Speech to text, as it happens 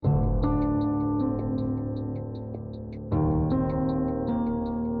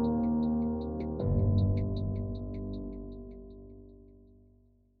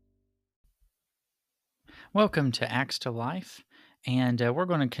Welcome to Acts to Life, and we're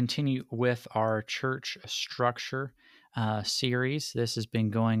going to continue with our church structure series. This has been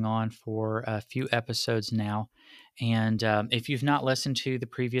going on for a few episodes now, and if you've not listened to the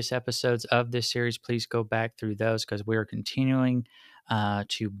previous episodes of this series, please go back through those because we are continuing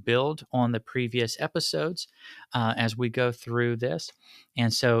to build on the previous episodes as we go through this.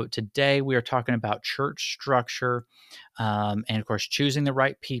 And so today we are talking about church structure and, of course, choosing the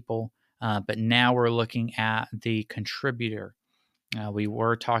right people. But now we're looking at the contributor. We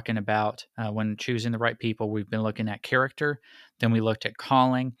were talking about when choosing the right people, we've been looking at character, then we looked at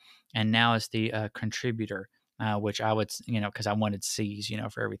calling, and now it's the contributor, which I would, because I wanted C's,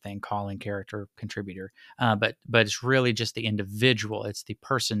 for everything, calling, character, contributor. But it's really just the individual. It's the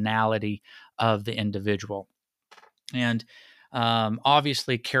personality of the individual. And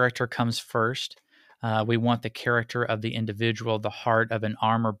obviously, character comes first. We want the character of the individual, the heart of an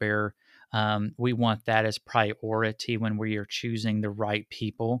armor bearer. We want that as priority when we are choosing the right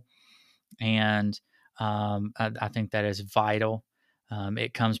people. And I think that is vital.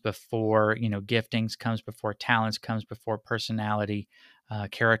 It comes before, giftings, comes before talents, comes before personality.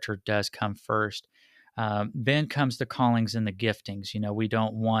 Character does come first. Then comes the callings and the giftings. We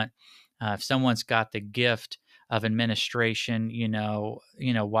don't want if someone's got the gift of administration,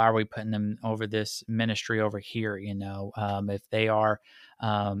 why are we putting them over this ministry over here? If they are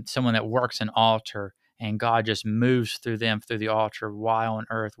someone that works an altar and God just moves through them through the altar, why on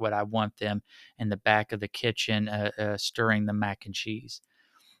earth would I want them in the back of the kitchen stirring the mac and cheese?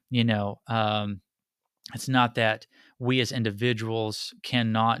 You know, um, it's not that we as individuals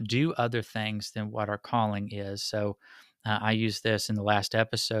cannot do other things than what our calling is. So I used this in the last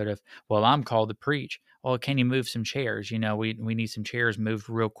episode of, well, I'm called to preach. Well, can you move some chairs? We need some chairs moved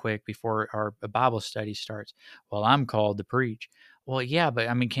real quick before our Bible study starts. Well, I'm called to preach. Well, yeah, but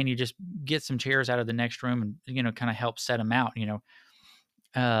I mean, can you just get some chairs out of the next room and, kind of help set them out?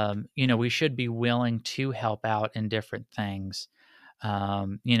 We should be willing to help out in different things.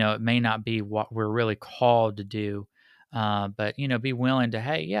 It may not be what we're really called to do, but be willing to,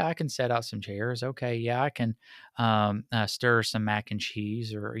 hey, yeah, I can set out some chairs. Okay, yeah, I can stir some mac and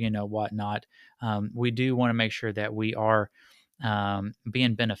cheese or whatnot. We do want to make sure that we are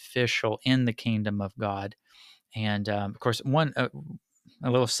being beneficial in the kingdom of God. And of course, one a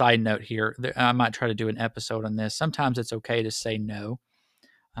little side note here. I might try to do an episode on this. Sometimes it's okay to say no.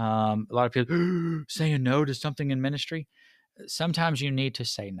 A lot of people saying no to something in ministry. Sometimes you need to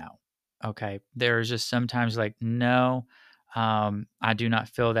say no. Okay. There's just sometimes like, no, I do not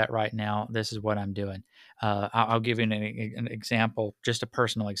feel that right now. This is what I'm doing. I'll give you an example, just a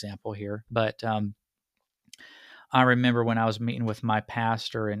personal example here. But I remember when I was meeting with my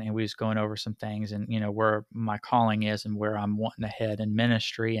pastor and we was going over some things and, where my calling is and where I'm wanting to head in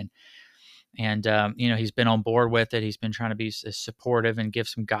ministry. And he's been on board with it. He's been trying to be supportive and give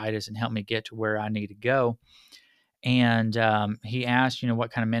some guidance and help me get to where I need to go. And he asked,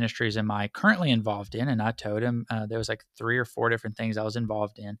 what kind of ministries am I currently involved in? And I told him there was like 3 or 4 different things I was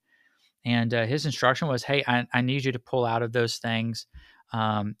involved in. And his instruction was, hey, I need you to pull out of those things.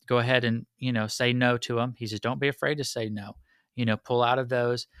 Go ahead and, say no to them. He says, don't be afraid to say no. Pull out of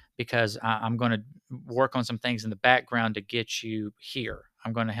those because I'm going to work on some things in the background to get you here.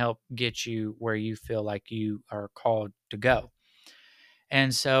 I'm going to help get you where you feel like you are called to go.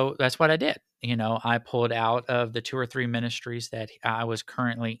 And so that's what I did. I pulled out of the 2 or 3 ministries that I was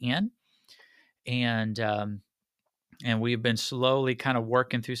currently in, and we've been slowly kind of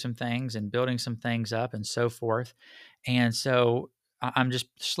working through some things and building some things up and so forth. And so I'm just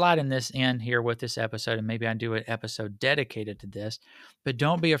sliding this in here with this episode, and maybe I do an episode dedicated to this. But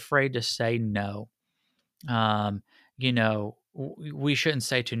don't be afraid to say no. Um, we shouldn't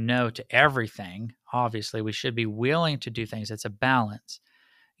say to no to everything. Obviously, we should be willing to do things. It's a balance.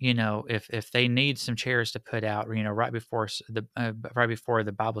 If they need some chairs to put out, right before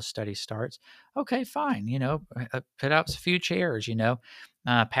the Bible study starts, okay, fine. Put out a few chairs.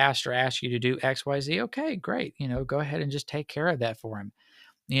 Pastor asks you to do X, Y, Z. Okay, great. Go ahead and just take care of that for him.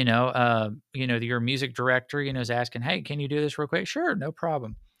 Your music director, is asking, hey, can you do this real quick? Sure, no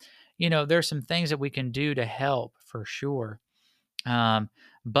problem. There's some things that we can do to help for sure.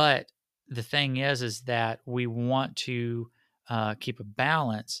 But the thing is that we want to keep a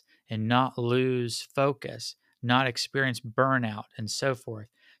balance and not lose focus, not experience burnout, and so forth.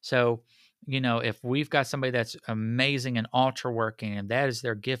 So, if we've got somebody that's amazing in altar working and that is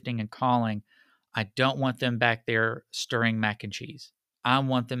their gifting and calling, I don't want them back there stirring mac and cheese. I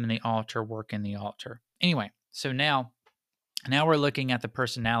want them in the altar working the altar. Anyway, so now we're looking at the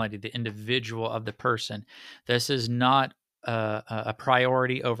personality, the individual of the person. This is not a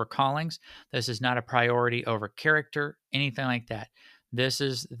priority over callings. This is not a priority over character, anything like that. This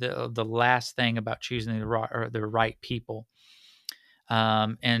is the last thing about choosing the right people.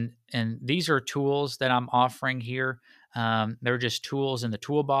 And these are tools that I'm offering here. They're just tools in the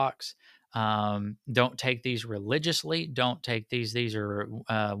toolbox. Don't take these religiously. Don't take these. These are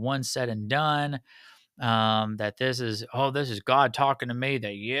one said and done. That this is God talking to me.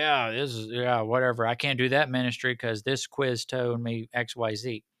 That this is whatever. I can't do that ministry because this quiz told me X Y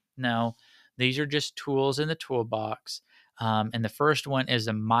Z. No, these are just tools in the toolbox. And the first one is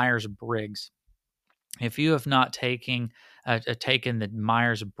a Myers Briggs. If you have not taken the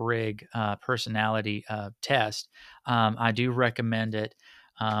Myers-Briggs personality test, I do recommend it.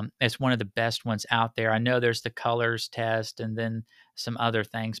 It's one of the best ones out there. I know there's the colors test and then some other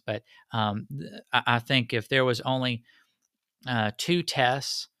things, but I think if there was only two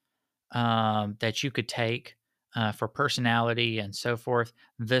tests that you could take for personality and so forth,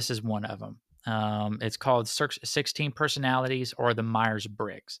 this is one of them. It's called 16 Personalities or the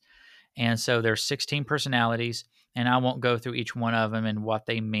Myers-Briggs. And so there's 16 personalities, and I won't go through each one of them and what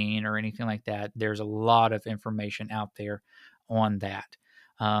they mean or anything like that. There's a lot of information out there on that.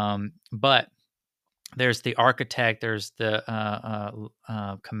 But there's the architect, there's the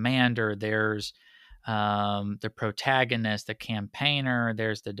commander, there's the protagonist, the campaigner,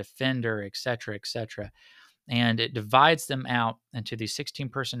 there's the defender, et cetera, et cetera. And it divides them out into these 16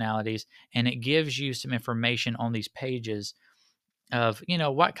 personalities, and it gives you some information on these pages of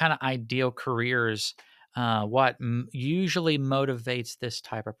what kind of ideal careers, what usually motivates this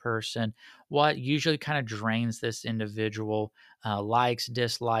type of person, what usually kind of drains this individual, likes,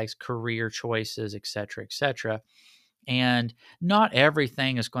 dislikes, career choices, etc., etc. And not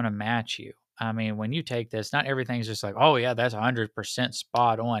everything is going to match you. I mean, when you take this, not everything's just like, oh yeah, that's 100%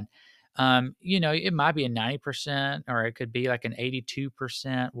 spot on. It might be a 90%, or it could be like an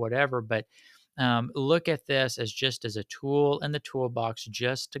 82%, whatever. But look at this as just as a tool in the toolbox,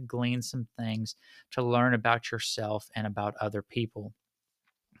 just to glean some things to learn about yourself and about other people.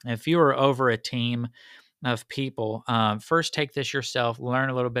 If you are over a team of people, first take this yourself, learn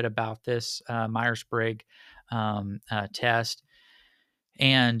a little bit about this Myers-Briggs test,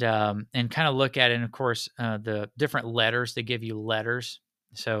 and kind of look at it. And of course, the different letters, they give you letters.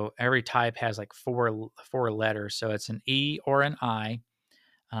 So every type has like four letters. So it's an E or an I.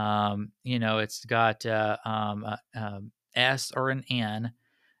 It's got S or an N,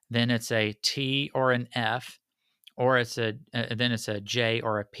 then it's a T or an F, or then it's a J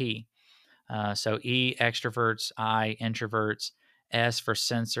or a P. So E, extroverts; I, introverts; S for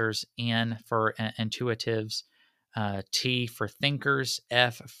sensors; N for intuitives; T for thinkers;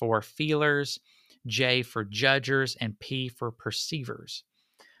 F for feelers; J for judgers; and P for perceivers.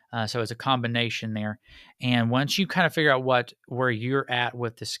 So it's a combination there. And once you kind of figure out where you're at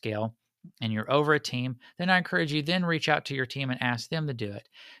with the scale and you're over a team, then I encourage you then reach out to your team and ask them to do it.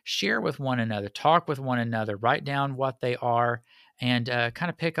 Share with one another, talk with one another, write down what they are, and kind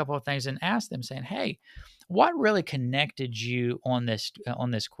of pick up on things and ask them, saying, hey, what really connected you on this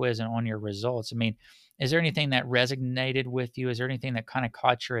quiz and on your results? I mean, is there anything that resonated with you? Is there anything that kind of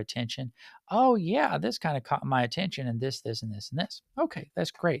caught your attention? Oh yeah, this kind of caught my attention, and this, and this, and this. Okay,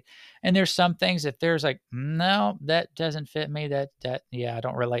 that's great. And there's some things, if there's like, no, that doesn't fit me, that I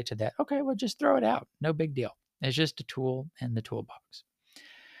don't relate to that. Okay, well, just throw it out. No big deal. It's just a tool in the toolbox.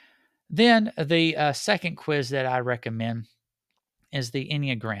 Then the second quiz that I recommend is the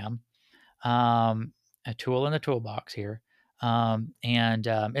Enneagram, a tool in the toolbox here.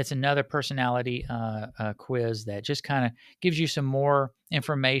 It's another personality quiz that just kind of gives you some more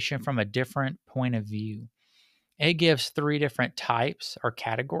information from a different point of view. It gives 3 different types or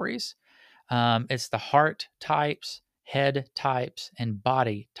categories. It's the heart types, head types, and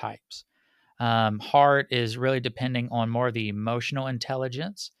body types. Heart is really depending on more of the emotional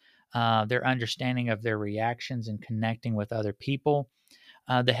intelligence, their understanding of their reactions and connecting with other people.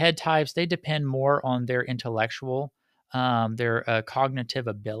 The head types, they depend more on their intellectual, their cognitive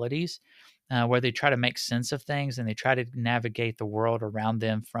abilities, where they try to make sense of things and they try to navigate the world around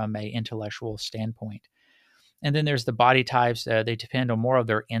them from an intellectual standpoint. And then there's the body types. They depend on more of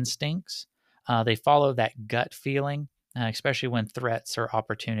their instincts. They follow that gut feeling, especially when threats or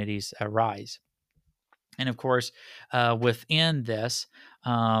opportunities arise. And of course, within this,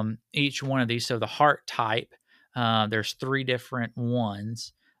 each one of these, so the heart type, there's 3 different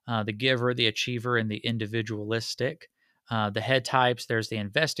ones: the giver, the achiever, and the individualistic. The head types, there's the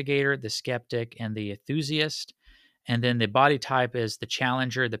investigator, the skeptic, and the enthusiast. And then the body type is the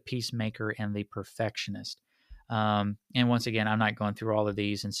challenger, the peacemaker, and the perfectionist. And once again, I'm not going through all of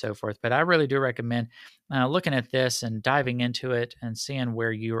these and so forth, but I really do recommend looking at this and diving into it and seeing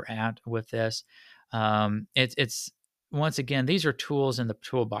where you're at with this. It's once again, these are tools in the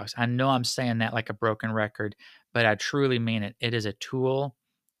toolbox. I know I'm saying that like a broken record, but I truly mean it. It is a tool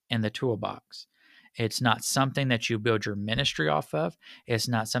in the toolbox. It's not something that you build your ministry off of. It's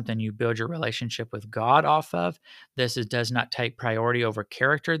not something you build your relationship with God off of. Does not take priority over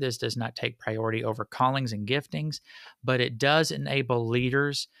character. This does not take priority over callings and giftings, but it does enable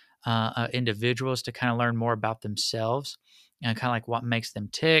leaders, individuals to kind of learn more about themselves and kind of like what makes them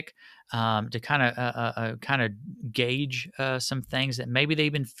tick, to kind of gauge some things that maybe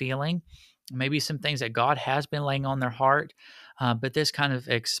they've been feeling, maybe some things that God has been laying on their heart, but this kind of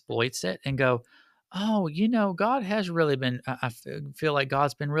exploits it and go, oh, God has really been, feel like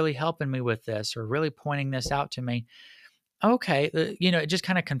God's been really helping me with this or really pointing this out to me. Okay. It just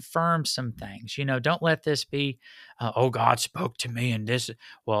kind of confirms some things, don't let this be, oh, God spoke to me and this,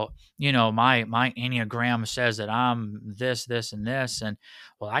 well, my Enneagram says that I'm this, and this, and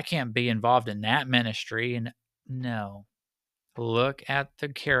well, I can't be involved in that ministry. And no, look at the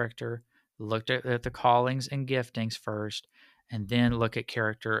character, look at the callings and giftings first, and then look at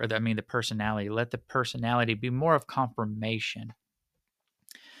character, the personality. Let the personality be more of confirmation.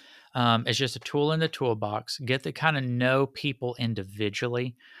 It's just a tool in the toolbox. Get to kind of know people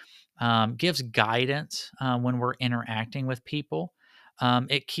individually. Gives guidance when we're interacting with people.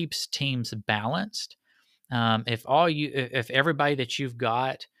 It keeps teams balanced. If everybody that you've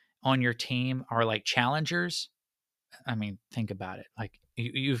got on your team are like challengers, think about it. Like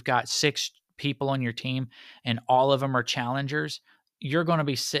you've got 6 people on your team and all of them are challengers. You're going to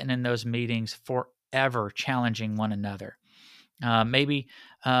be sitting in those meetings forever challenging one another. Maybe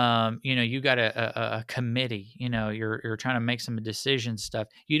you got a committee. You're trying to make some decisions stuff.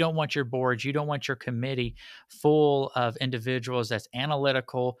 You don't want your boards, you don't want your committee full of individuals that's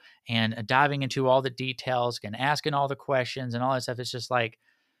analytical and diving into all the details and asking all the questions and all that stuff. It's just like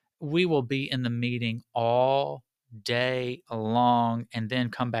we will be in the meeting all day long and then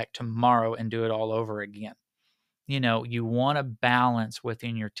come back tomorrow and do it all over again. You want to balance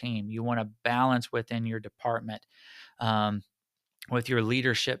within your team. You want to balance within your department. With your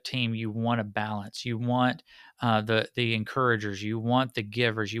leadership team, you want to balance. You want the encouragers. You want the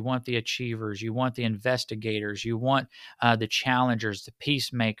givers. You want the achievers. You want the investigators. You want the challengers, the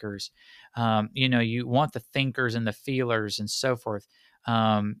peacemakers. You want the thinkers and the feelers and so forth.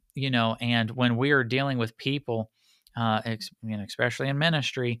 And when we are dealing with people, especially in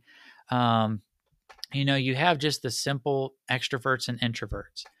ministry, you have just the simple extroverts and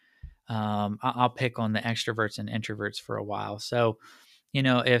introverts. I'll pick on the extroverts and introverts for a while. So,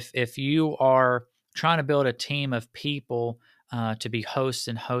 if you are trying to build a team of people to be hosts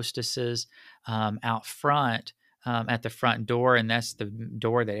and hostesses out front, at the front door, and that's the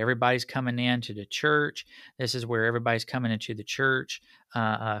door that everybody's coming into the church. This is where everybody's coming into the church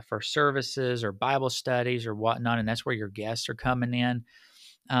for services or Bible studies or whatnot, and that's where your guests are coming in.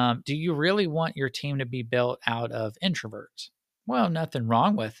 Do you really want your team to be built out of introverts? Well, nothing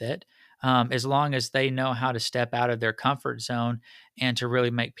wrong with it, as long as they know how to step out of their comfort zone and to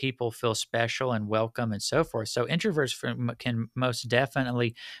really make people feel special and welcome and so forth. So introverts can most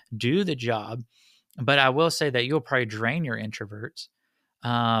definitely do the job, but I will say that you'll probably drain your introverts.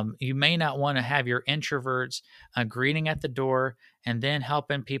 You may not want to have your introverts greeting at the door and then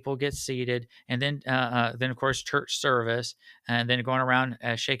helping people get seated, and then of course church service, and then going around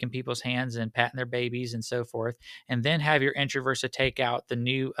shaking people's hands and patting their babies and so forth, and then have your introverts to take out the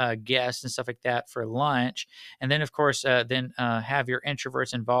new guests and stuff like that for lunch, and then of course have your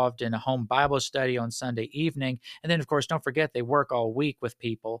introverts involved in a home Bible study on Sunday evening, and then of course don't forget they work all week with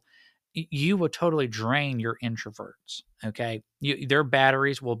people. You will totally drain your introverts. Okay. Their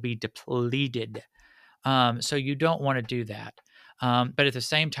batteries will be depleted. So you don't want to do that. But at the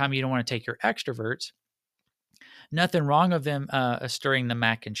same time, you don't want to take your extroverts. Nothing wrong of them stirring the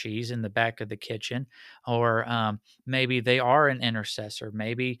mac and cheese in the back of the kitchen, or maybe they are an intercessor.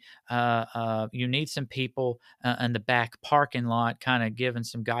 Maybe you need some people in the back parking lot, kind of giving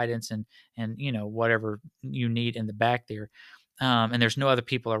some guidance and whatever you need in the back there. And there's no other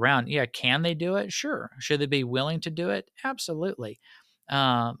people around. Yeah, can they do it? Sure. Should they be willing to do it? Absolutely.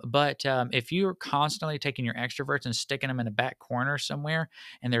 But if you're constantly taking your extroverts and sticking them in a back corner somewhere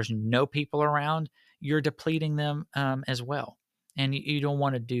and there's no people around, you're depleting them as well. And you don't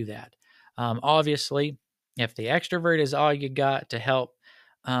want to do that. Obviously, if the extrovert is all you got to help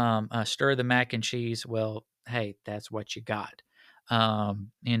stir the mac and cheese, well, hey, that's what you got.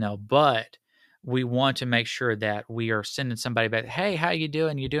 But we want to make sure that we are sending somebody back. Hey, how you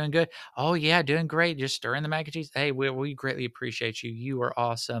doing? You doing good? Oh yeah, doing great. Just stirring the mac and cheese. Hey, we greatly appreciate you. You are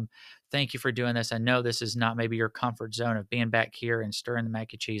awesome. Thank you for doing this. I know this is not maybe your comfort zone of being back here and stirring the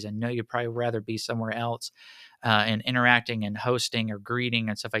mac and cheese. I know you'd probably rather be somewhere else and interacting and hosting or greeting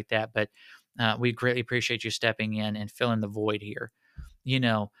and stuff like that. But we greatly appreciate you stepping in and filling the void here. You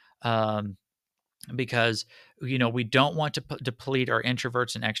know, um, because we don't want to deplete our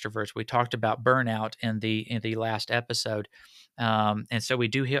introverts and extroverts. We talked about burnout in the last episode, and so we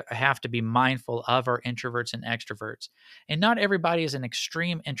do have to be mindful of our introverts and extroverts. And not everybody is an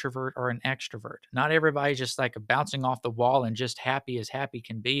extreme introvert or an extrovert. Not everybody's just like bouncing off the wall and just happy as happy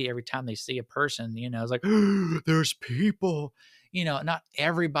can be every time they see a person. It's like there's people. Not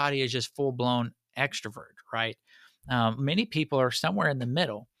everybody is just full blown extrovert, right? Many people are somewhere in the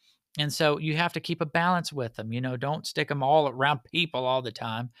middle, and so you have to keep a balance with them. Don't stick them all around people all the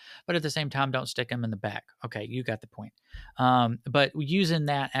time, but at the same time, don't stick them in the back. Okay, you got the point. But using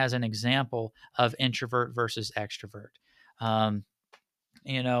that as an example of introvert versus extrovert. Um,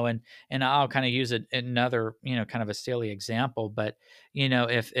 and I'll kind of use another, kind of a silly example, but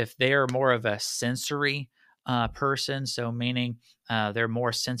if they're more of a sensory person, so meaning they're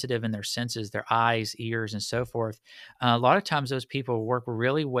more sensitive in their senses, their eyes, ears, and so forth. A lot of times, those people work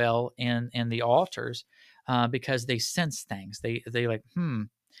really well in the altars because they sense things. They like,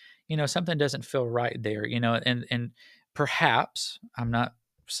 something doesn't feel right there, and perhaps I'm not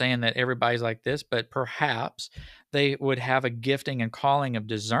saying that everybody's like this, but perhaps they would have a gifting and calling of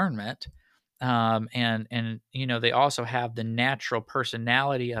discernment. And they also have the natural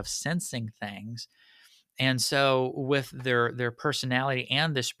personality of sensing things. And so with their personality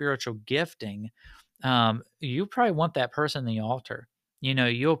and the spiritual gifting, you probably want that person in the altar.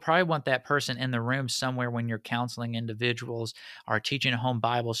 You'll probably want that person in the room somewhere when you're counseling individuals or teaching a home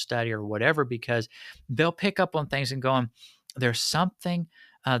Bible study or whatever, because they'll pick up on things and going, there's something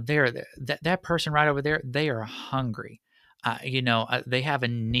there. That person right over there, they are hungry. They have a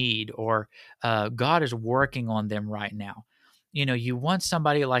need, or God is working on them right now. You want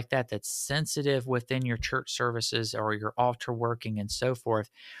somebody like that that's sensitive within your church services or your altar working and so forth,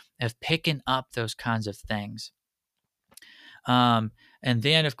 of picking up those kinds of things. And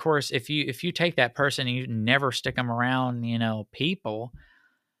then, of course, if you take that person and you never stick them around, people,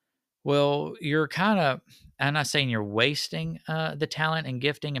 well, you're kind of, I'm not saying you're wasting the talent and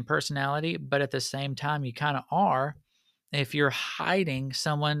gifting and personality, but at the same time, you kind of are if you're hiding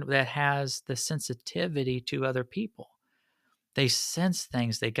someone that has the sensitivity to other people. They sense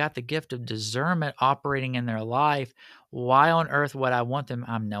things. They got the gift of discernment operating in their life. Why on earth would I want them?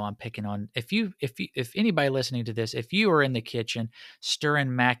 I'm picking on, if anybody listening to this, if you are in the kitchen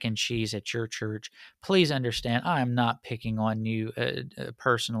stirring mac and cheese at your church, please understand I am not picking on you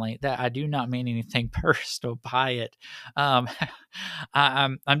personally. That I do not mean anything personal by it. Um,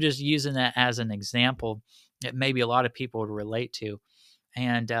 I'm just using that as an example that maybe a lot of people would relate to.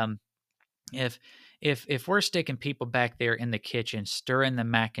 And if if we're sticking people back there in the kitchen stirring the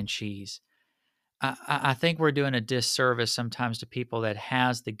mac and cheese, I think we're doing a disservice sometimes to people that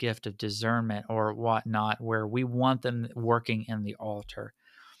has the gift of discernment or whatnot, where we want them working in the altar.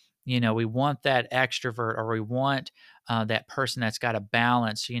 We want that extrovert, or we want that person that's got a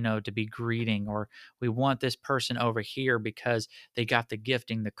balance, to be greeting, or we want this person over here because they got the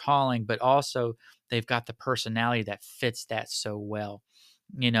gifting, the calling, but also they've got the personality that fits that so well.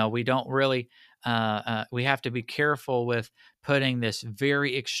 We don't really, we have to be careful with putting this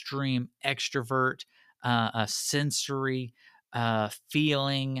very extreme extrovert, a sensory,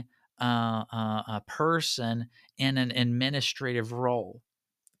 feeling a person in an administrative role.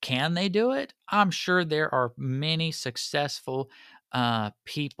 Can they do it? I'm sure there are many successful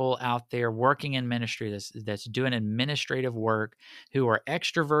people out there working in ministry that's doing administrative work who are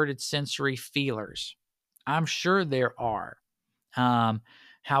extroverted sensory feelers. I'm sure there are. Um,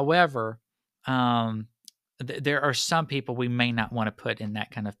 However, um, there are some people we may not want to put in that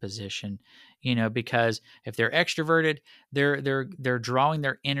kind of position, because if they're extroverted, they're drawing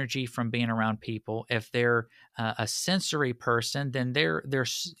their energy from being around people. If they're a sensory person, then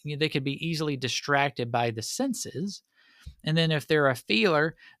they could be easily distracted by the senses. And then if they're a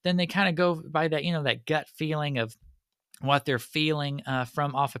feeler, then they kind of go by that, that gut feeling of what they're feeling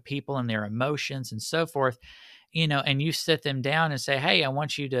from off of people and their emotions and so forth. And you sit them down and say, hey, I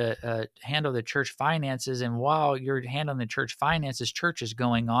want you to handle the church finances. And while you're handling the church finances, church is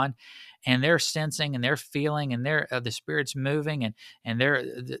going on, and they're sensing and they're feeling, and they're the Spirit's moving, and they're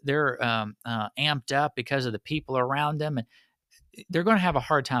amped up because of the people around them, and they're going to have a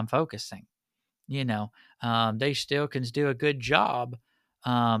hard time focusing. They still can do a good job,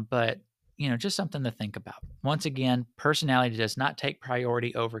 but just something to think about. Once again, personality does not take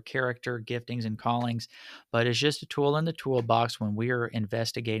priority over character, giftings, and callings, but is just a tool in the toolbox when we are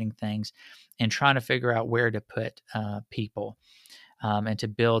investigating things and trying to figure out where to put people and to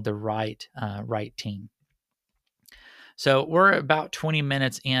build the right team. So we're about 20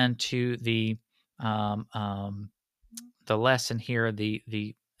 minutes into um, um, the lesson here,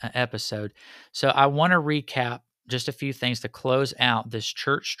 the episode. So I want to recap just a few things to close out this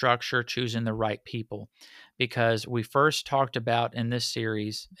church structure, choosing the right people, because we first talked about in this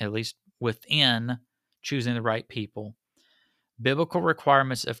series, at least within choosing the right people, biblical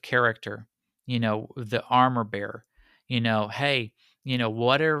requirements of character, the armor bearer, hey,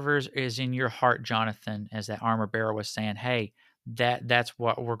 whatever is in your heart, Jonathan, as that armor bearer was saying, hey, that's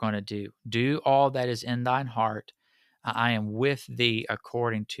what we're going to do. Do all that is in thine heart. I am with thee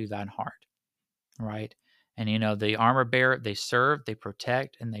according to thine heart, right? And, the armor bearer, they serve, they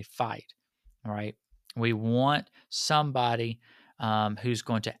protect, and they fight, right? We want somebody who's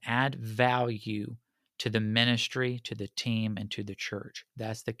going to add value to the ministry, to the team, and to the church.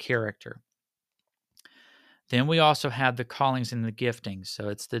 That's the character. Then we also have the callings and the giftings. So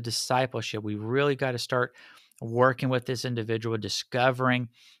it's the discipleship. We really got to start working with this individual, discovering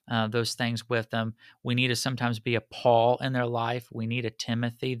those things with them. We need to sometimes be a Paul in their life. We need a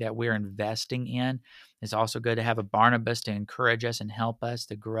Timothy that we're investing in. It's also good to have a Barnabas to encourage us and help us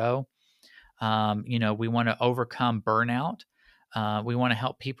to grow. We want to overcome burnout. We want to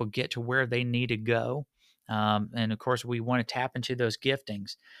help people get to where they need to go. And of course, we want to tap into those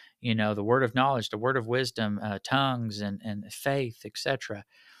giftings, the word of knowledge, the word of wisdom, tongues, and faith, etc.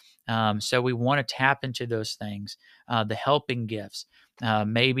 So we want to tap into those things, the helping gifts.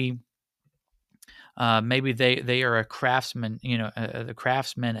 Maybe they are a craftsman, the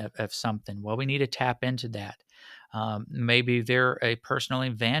craftsman of something. Well, we need to tap into that. Maybe they're a personal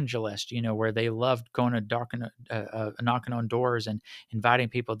evangelist, where they love going to knocking on doors and inviting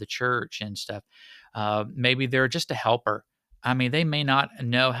people to church and stuff. Maybe they're just a helper. I mean, they may not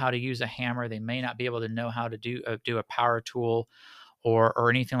know how to use a hammer. They may not be able to know how to do a power tool or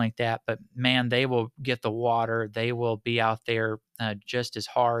anything like that. But man, they will get the water. They will be out there just as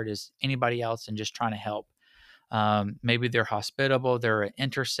hard as anybody else and just trying to help. Maybe they're hospitable. They're an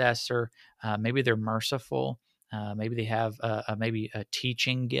intercessor. Maybe they're merciful. Maybe they have maybe a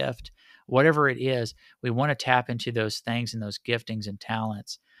teaching gift. Whatever it is, we want to tap into those things and those giftings and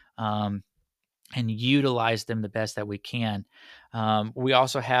talents. And utilize them the best that we can. We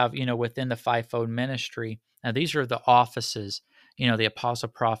also have, within the fivefold ministry, now these are the offices, the apostle,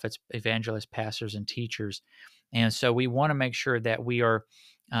 prophets, evangelists, pastors, and teachers. And so we want to make sure that we are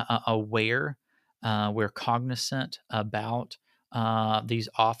aware, we're cognizant about these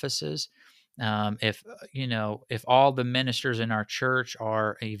offices. If all the ministers in our church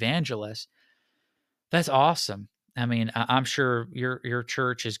are evangelists, that's awesome. I mean, I'm sure your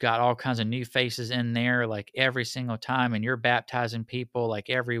church has got all kinds of new faces in there, like every single time, and you're baptizing people like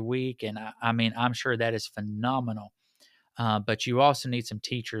every week. And I mean, I'm sure that is phenomenal. But you also need some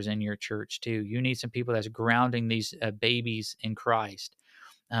teachers in your church too. You need some people that's grounding these babies in Christ.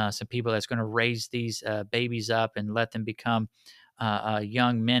 Some people that's going to raise these babies up and let them become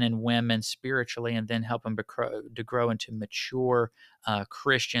young men and women spiritually, and then help them to grow into mature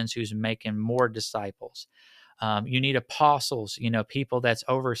Christians who's making more disciples. You need apostles, people that's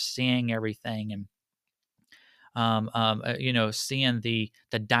overseeing everything and seeing the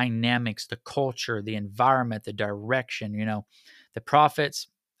dynamics, the culture, the environment, the direction. The prophets.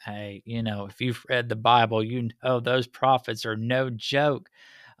 Hey, if you've read the Bible, those prophets are no joke.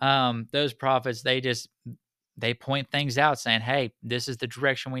 Those prophets, they point things out saying, hey, this is the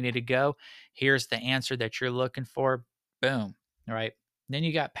direction we need to go. Here's the answer that you're looking for. Boom. Right. Then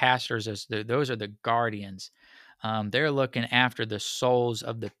you got pastors as those are the guardians. They're looking after the souls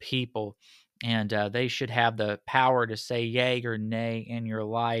of the people, and they should have the power to say yay or nay in your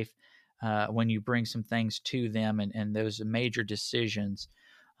life when you bring some things to them and those major decisions.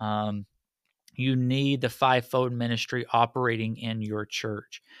 Um, you need the fivefold ministry operating in your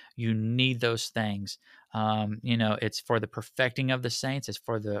church. You need those things. It's for the perfecting of the saints. It's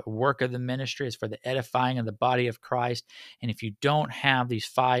for the work of the ministry. It's for the edifying of the body of Christ. And if you don't have these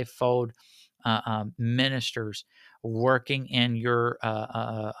fivefold ministers working in your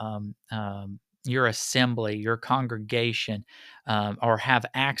assembly, your congregation, or have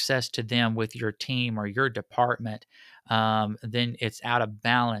access to them with your team or your department, then it's out of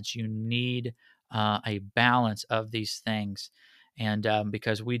balance. You need a balance of these things. And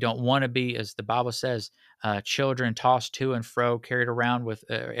because we don't want to be, as the Bible says, children tossed to and fro, carried around with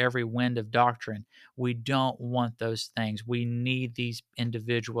every wind of doctrine. We don't want those things. We need these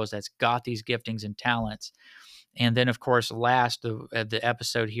individuals that's got these giftings and talents. And then, of course, last the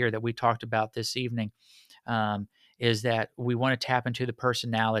episode here that we talked about this evening, um, is that we want to tap into the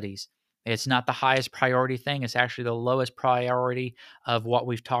personalities. It's not the highest priority thing. It's actually the lowest priority of what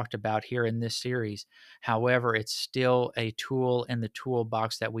we've talked about here in this series. However, it's still a tool in the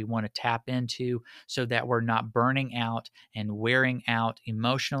toolbox that we want to tap into so that we're not burning out and wearing out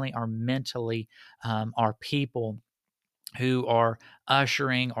emotionally or mentally our people who are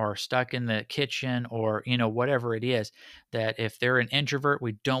ushering or stuck in the kitchen or whatever it is. That if they're an introvert,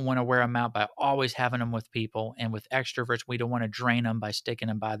 we don't want to wear them out by always having them with people, and with extroverts we don't want to drain them by sticking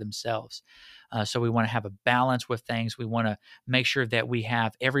them by themselves. So we want to have a balance with things. We want to make sure that we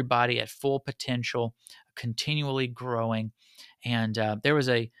have everybody at full potential, continually growing. And there was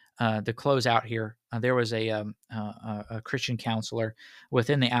a the close out here, there was a Christian counselor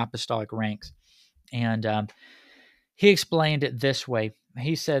within the apostolic ranks, and he explained it this way.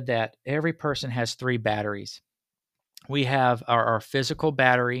 He said that every person has three batteries. We have our physical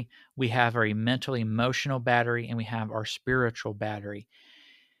battery, we have our mental, emotional battery, and we have our spiritual battery.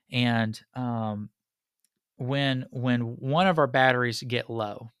 And when one of our batteries get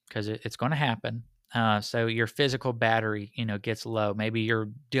low, because it's going to happen. So your physical battery, gets low. Maybe you're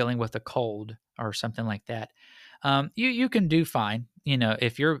dealing with a cold or something like that. You can do fine.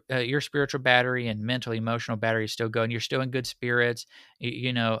 If your spiritual battery and mental, emotional battery is still going, you're still in good spirits.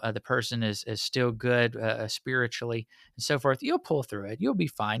 The person is still good spiritually and so forth. You'll pull through it. You'll be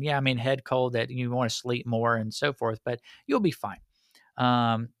fine. Yeah, I mean, head cold that you want to sleep more and so forth, but you'll be fine.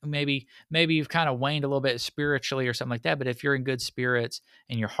 Maybe you've kind of waned a little bit spiritually or something like that, but if you're in good spirits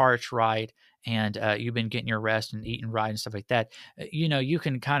and your heart's right, and you've been getting your rest and eating right and stuff like that, you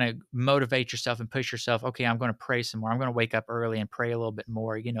can kind of motivate yourself and push yourself. Okay, I'm going to pray some more. I'm going to wake up early and pray a little bit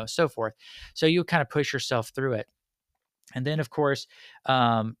more, so forth. So you kind of push yourself through it. And then, of course,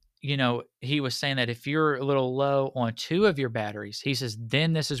 he was saying that if you're a little low on two of your batteries, he says,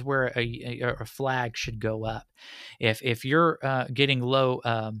 then this is where a flag should go up. If you're getting low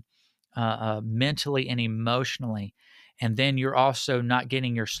mentally and emotionally, and then you're also not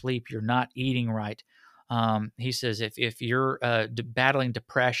getting your sleep, you're not eating right. He says if you're battling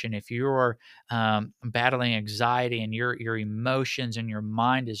depression, if you're battling anxiety, and your emotions and your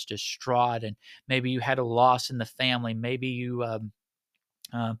mind is distraught, and maybe you had a loss in the family, maybe you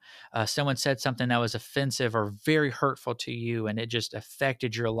someone said something that was offensive or very hurtful to you, and it just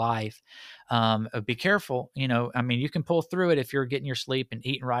affected your life. Be careful. I mean, you can pull through it if you're getting your sleep and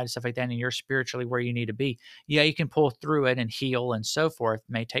eating right and stuff like that, and you're spiritually where you need to be. Yeah, you can pull through it and heal and so forth.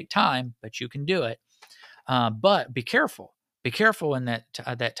 It may take time, but you can do it. But be careful. Be careful in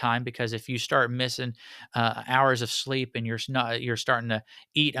that time, because if you start missing hours of sleep, and you're starting to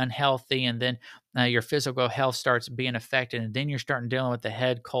eat unhealthy, and then your physical health starts being affected, and then you're starting dealing with the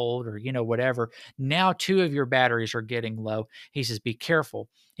head cold or whatever. Now two of your batteries are getting low. He says, be careful.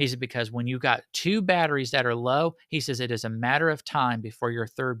 He says, because when you got two batteries that are low, he says it is a matter of time before your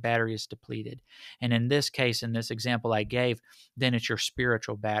third battery is depleted. And in this case, in this example I gave, then it's your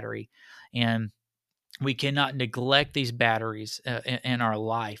spiritual battery. And we cannot neglect these batteries in our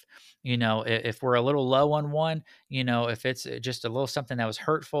life. If we're a little low on one, if it's just a little something that was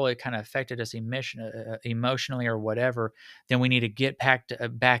hurtful, it kind of affected us emotionally or whatever, then we need to get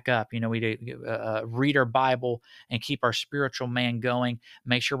back up. We need to read our Bible and keep our spiritual man going.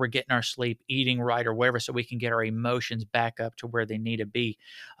 Make sure we're getting our sleep, eating right, or whatever, so we can get our emotions back up to where they need to be.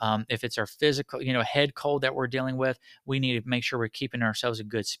 If it's our physical, head cold that we're dealing with, we need to make sure we're keeping ourselves in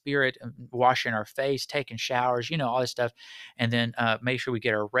good spirit, washing our face, taking showers, all this stuff, and then make sure we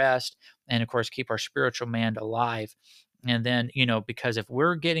get our rest, and of course keep our spiritual man alive. And then, because if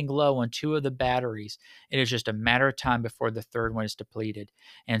we're getting low on two of the batteries, it is just a matter of time before the third one is depleted.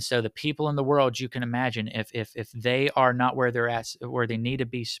 And so the people in the world, you can imagine, if they are not where they're at, where they need to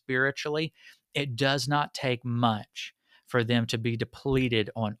be spiritually, it does not take much for them to be depleted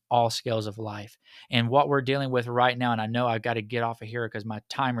on all scales of life. And what we're dealing with right now, and I know I've got to get off of here because my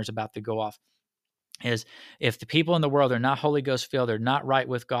timer's about to go off, is if the people in the world are not Holy Ghost filled, they're not right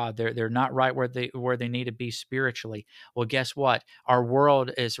with God, they're not right where they need to be spiritually. Well, guess what? Our world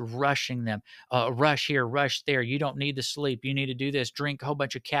is rushing them. Rush here, rush there. You don't need to sleep. You need to do this. Drink a whole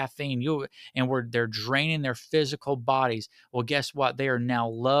bunch of caffeine. They're draining their physical bodies. Well, guess what? They are now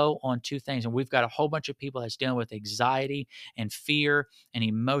low on two things, and we've got a whole bunch of people that's dealing with anxiety and fear and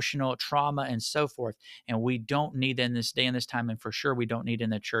emotional trauma and so forth. And we don't need that in this day and this time, and for sure we don't need it in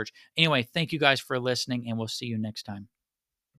the church. Anyway, thank you guys for listening, and we'll see you next time.